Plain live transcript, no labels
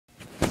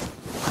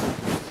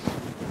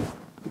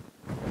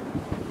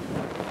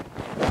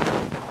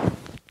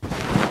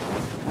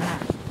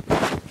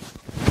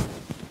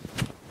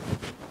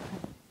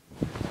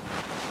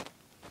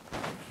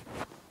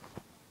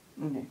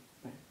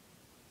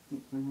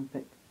gonna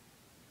pick.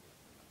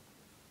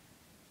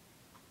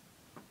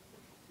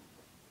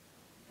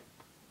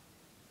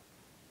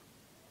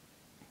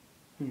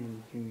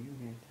 Jimmy, okay.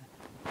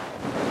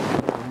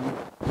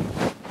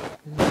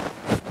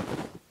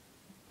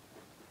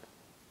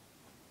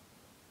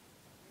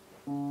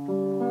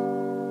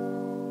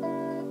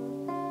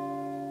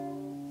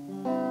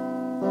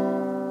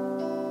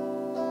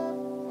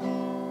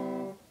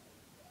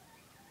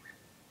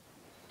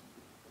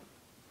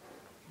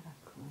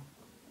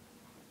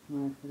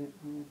 Where did I put it?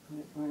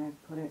 Where did I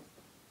put it?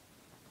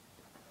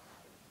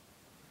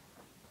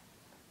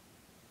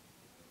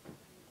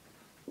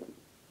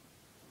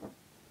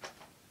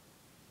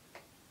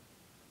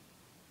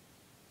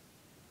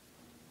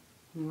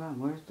 Wow,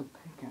 where's the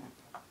pick at?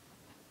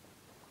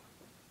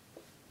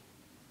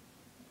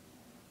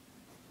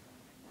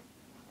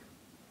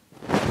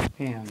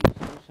 Okay, I'm so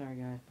sorry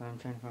guys, but I'm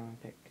trying to find my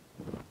pick.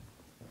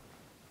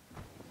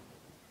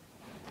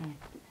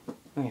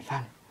 Okay,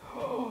 found it.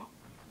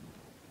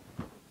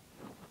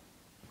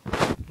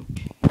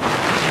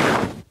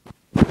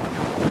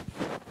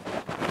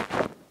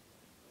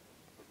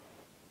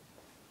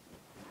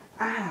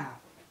 Ah!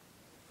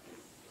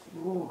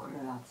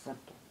 That's up.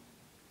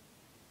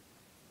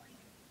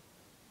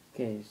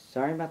 Okay,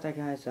 sorry about that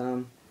guys.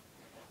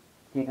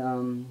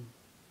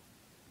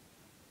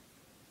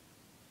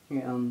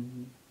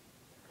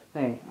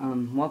 Hey,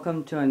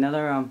 welcome to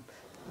another,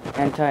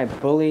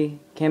 anti-bully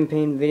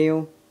campaign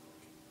video.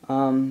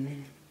 I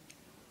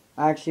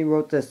actually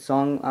wrote this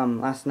song,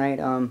 last night,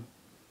 I'm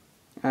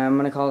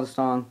gonna call the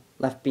song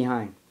Left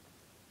Behind.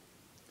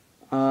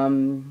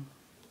 I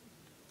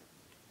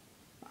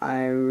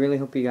really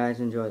hope you guys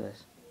enjoy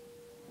this.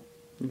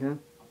 Okay?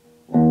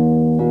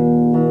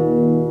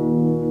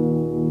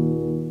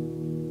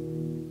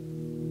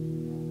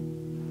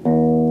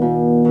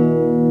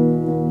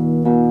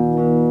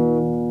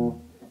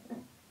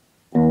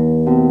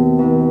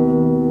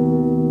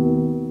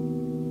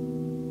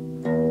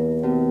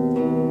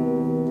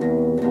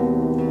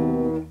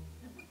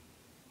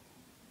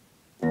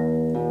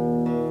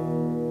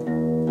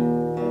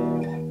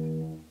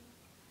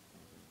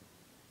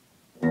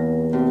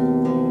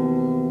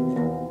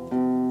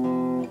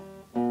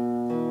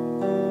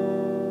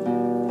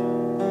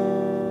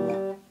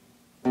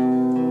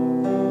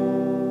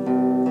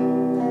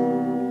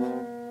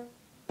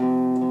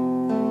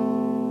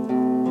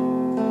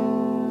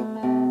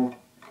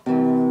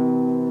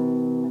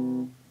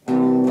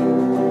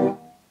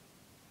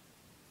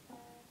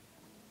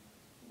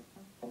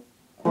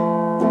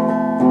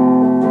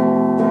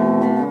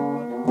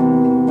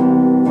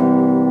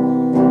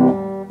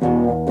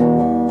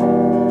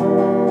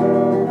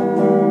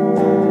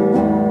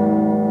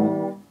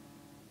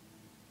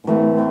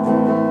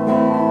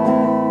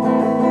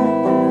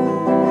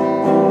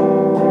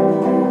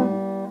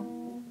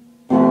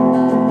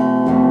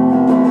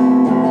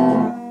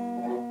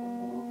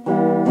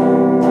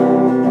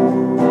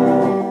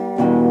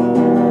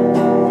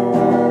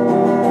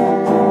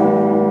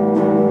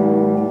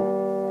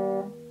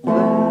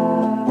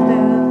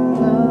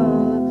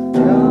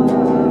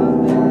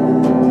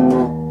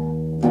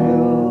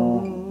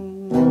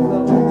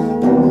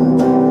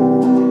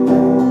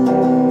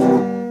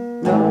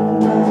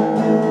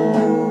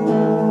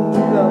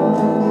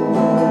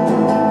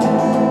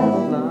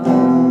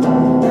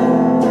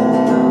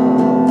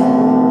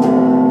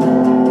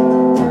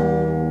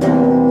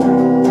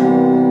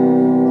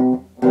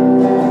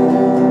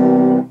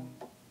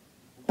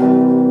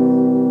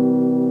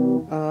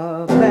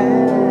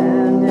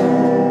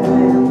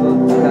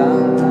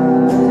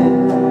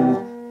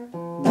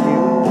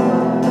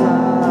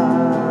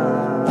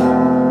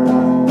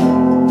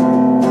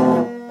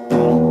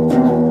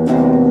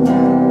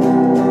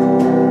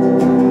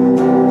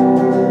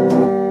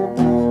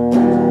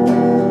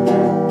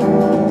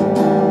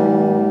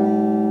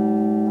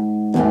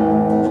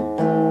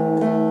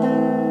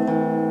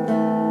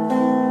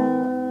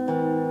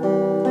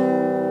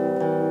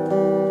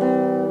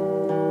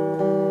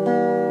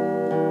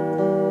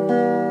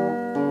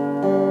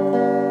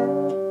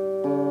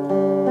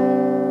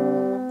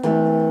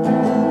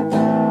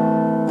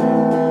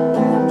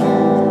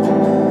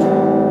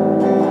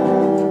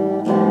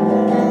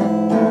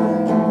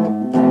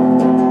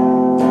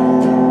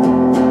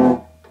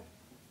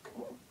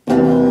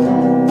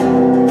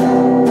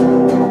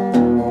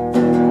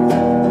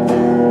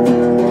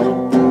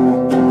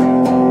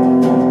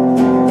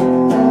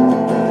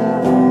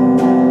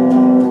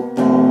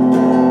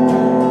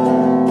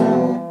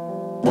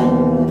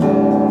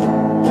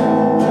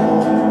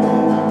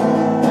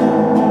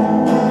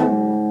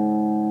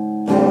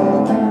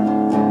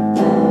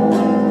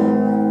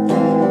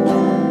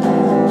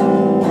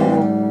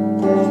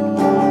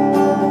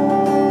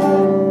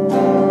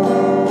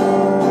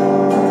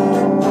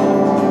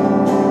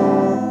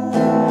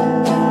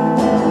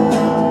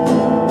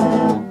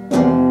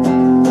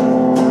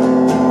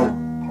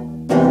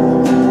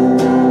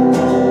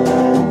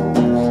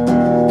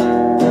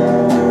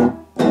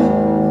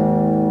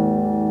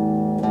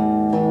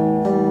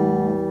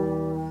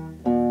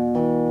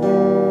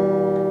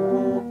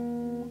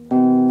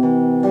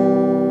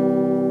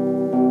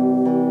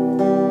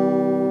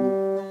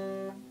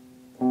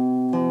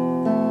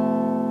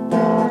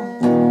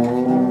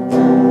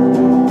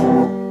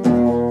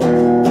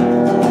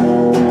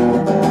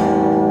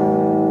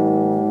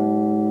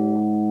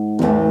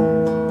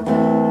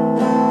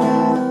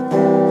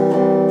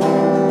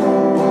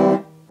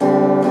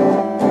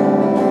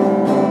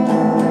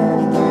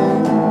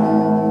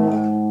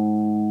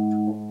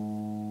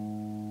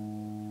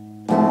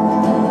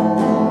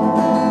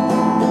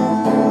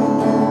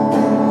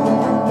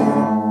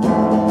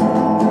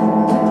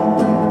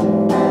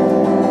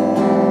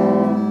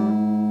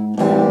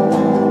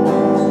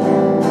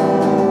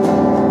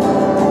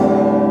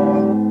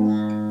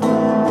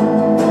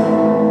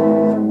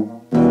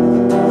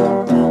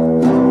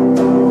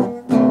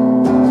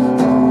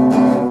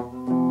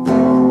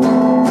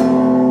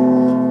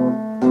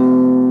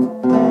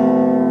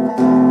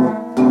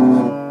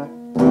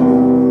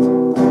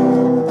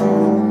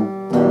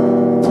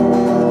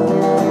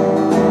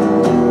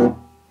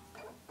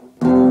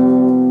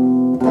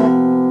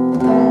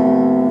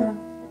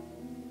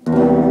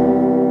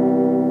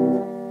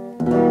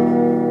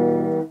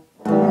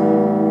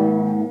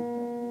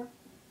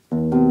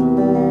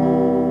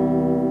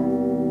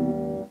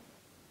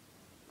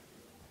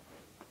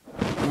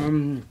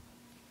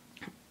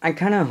 I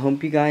kind of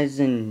hope you guys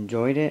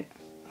enjoyed it.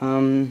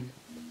 Sorry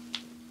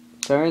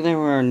there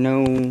were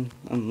no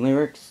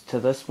lyrics to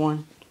this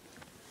one.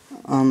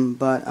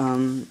 But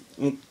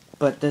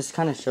this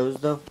kind of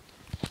shows though.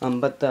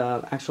 But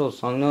the actual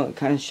song though, it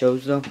kind of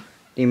shows though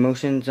the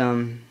emotions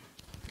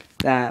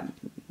that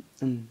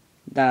that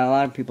a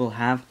lot of people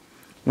have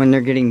when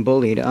they're getting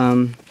bullied.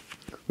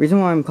 Reason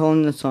why I'm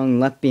calling the song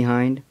 "Left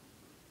Behind"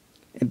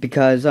 is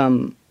because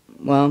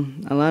well,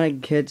 a lot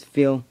of kids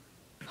feel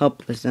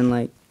helpless and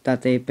like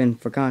that they've been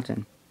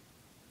forgotten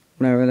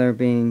whenever they're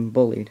being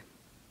bullied.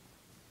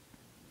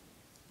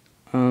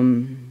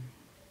 I've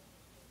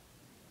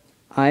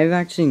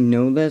actually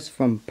know this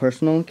from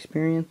personal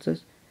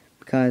experiences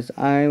because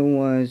I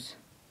was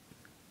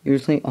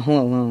usually all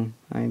alone.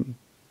 I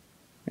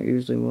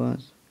usually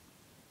was.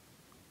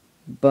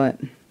 But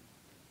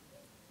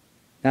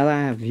now that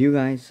I have you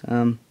guys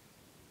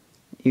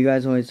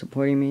always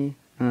supporting me,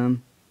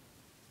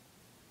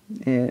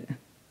 it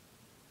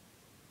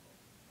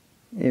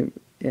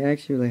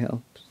actually really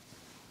helps.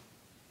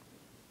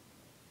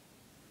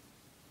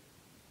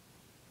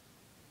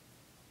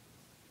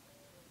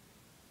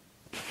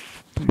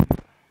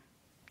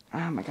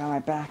 Oh my god, my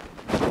back.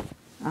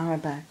 Oh, my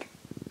back.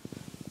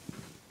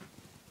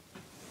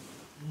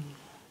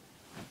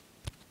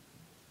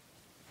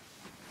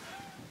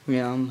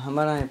 Yeah, how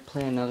about I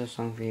play another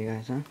song for you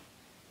guys, huh?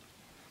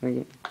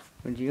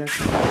 Would you guys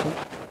like it?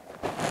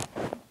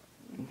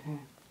 Okay.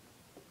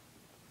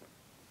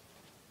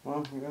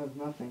 Well, here goes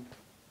nothing.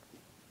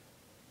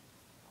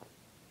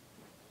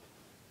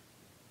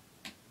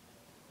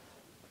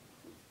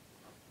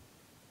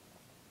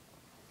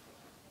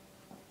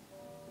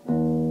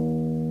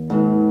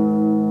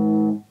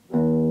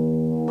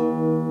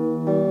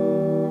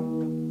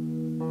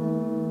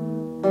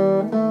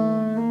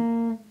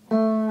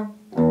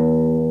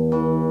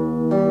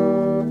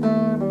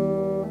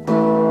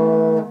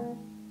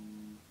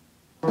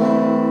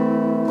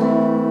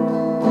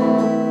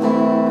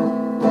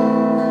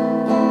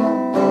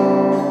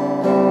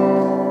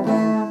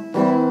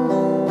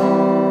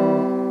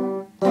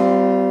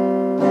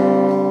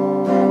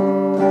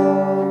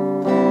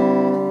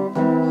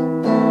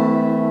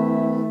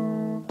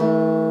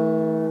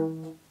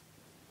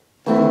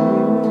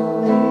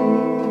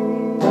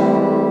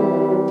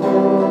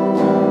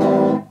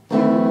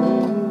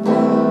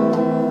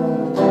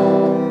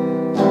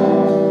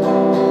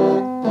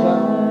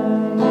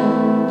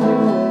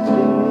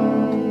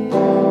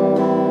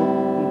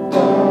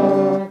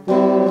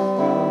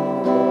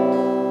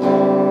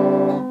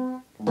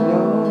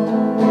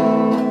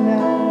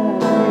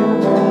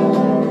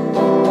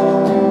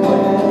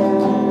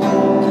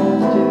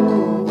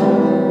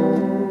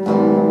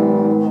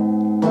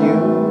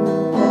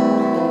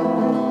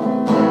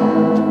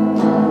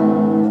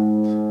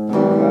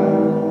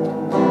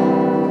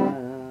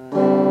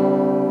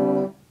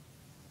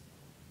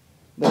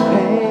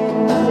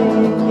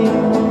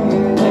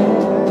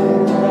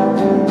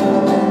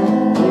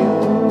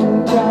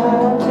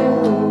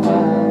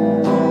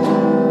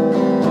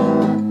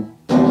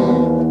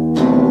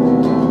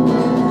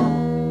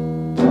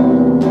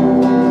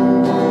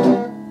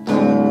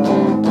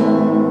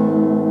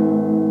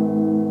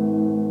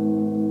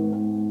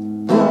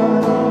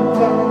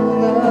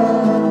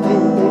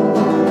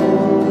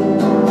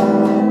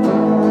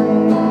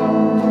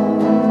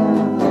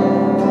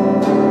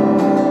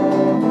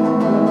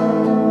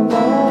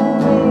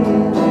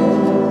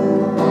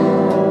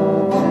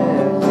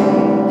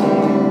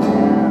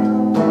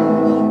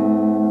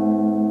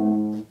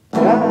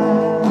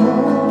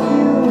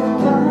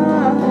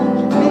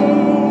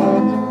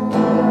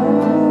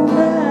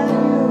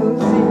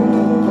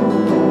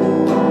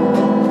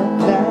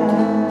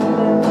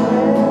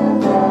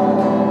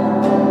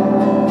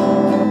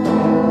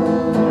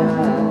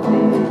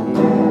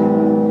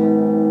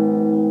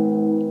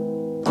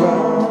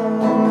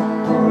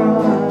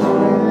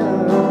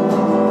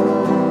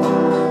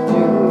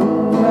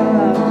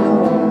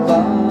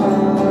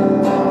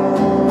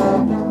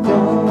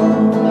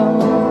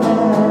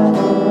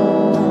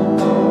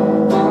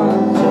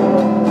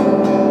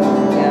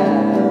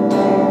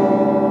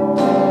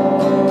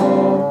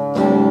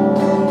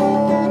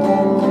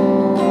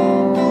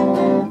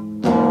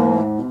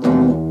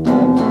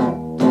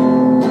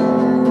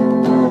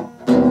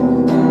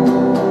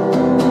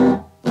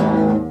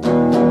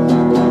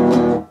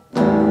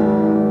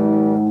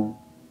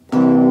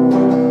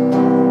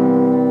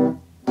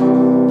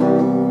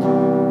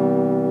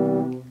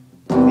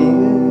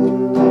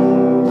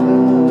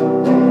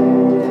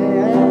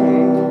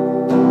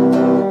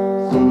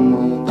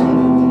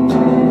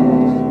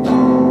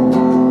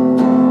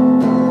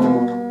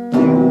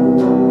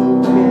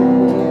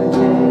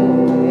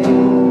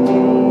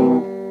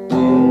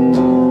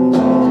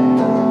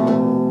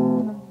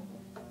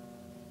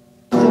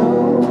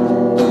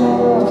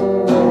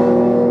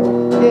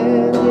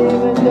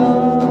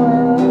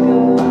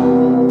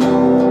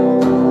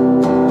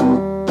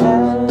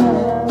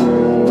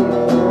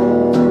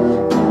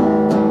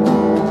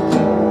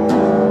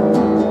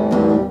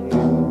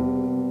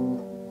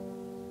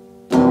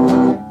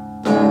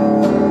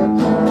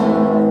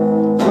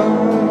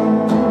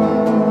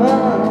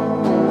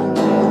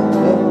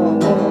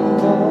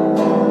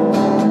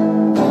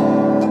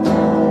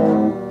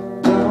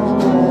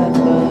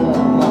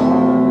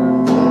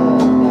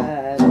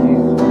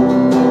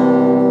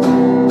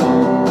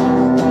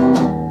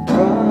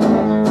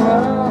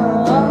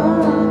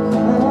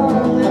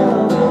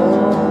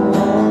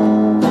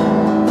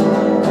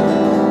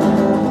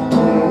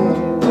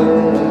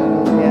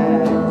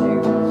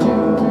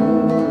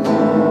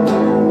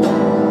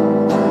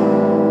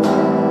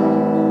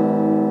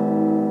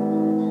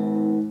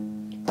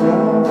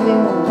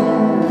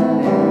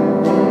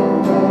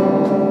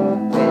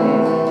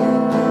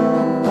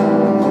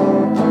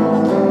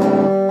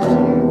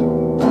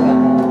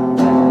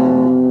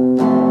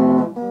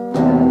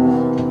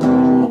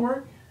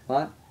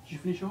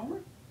 finish your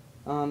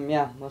homework?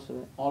 Yeah, most of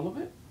it. All of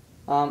it?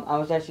 I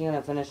was actually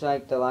gonna finish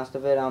like the last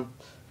of it in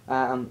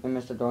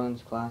Mr.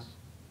 Dorland's class.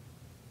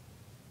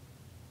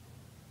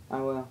 I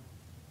will.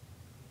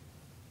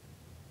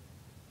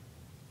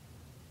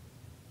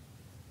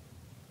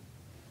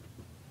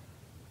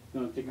 You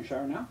want to take a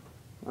shower now?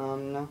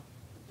 No.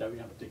 That we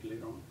have to take it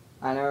later on.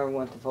 I never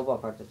went to football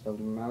practice though,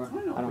 do you remember?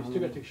 I know, I but you don't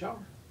still got to take a shower.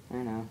 I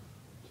know.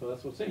 So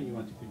that's what I'm saying. You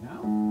want to take it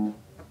now?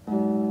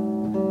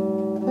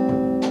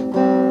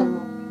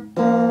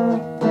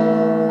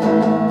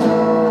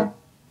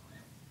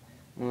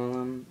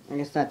 Well, I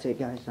guess that's it,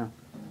 guys. So,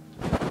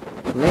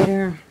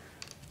 later.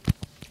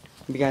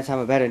 Hope you guys have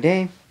a better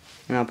day.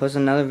 And I'll post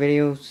another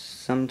video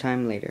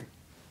sometime later.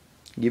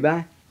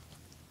 Goodbye.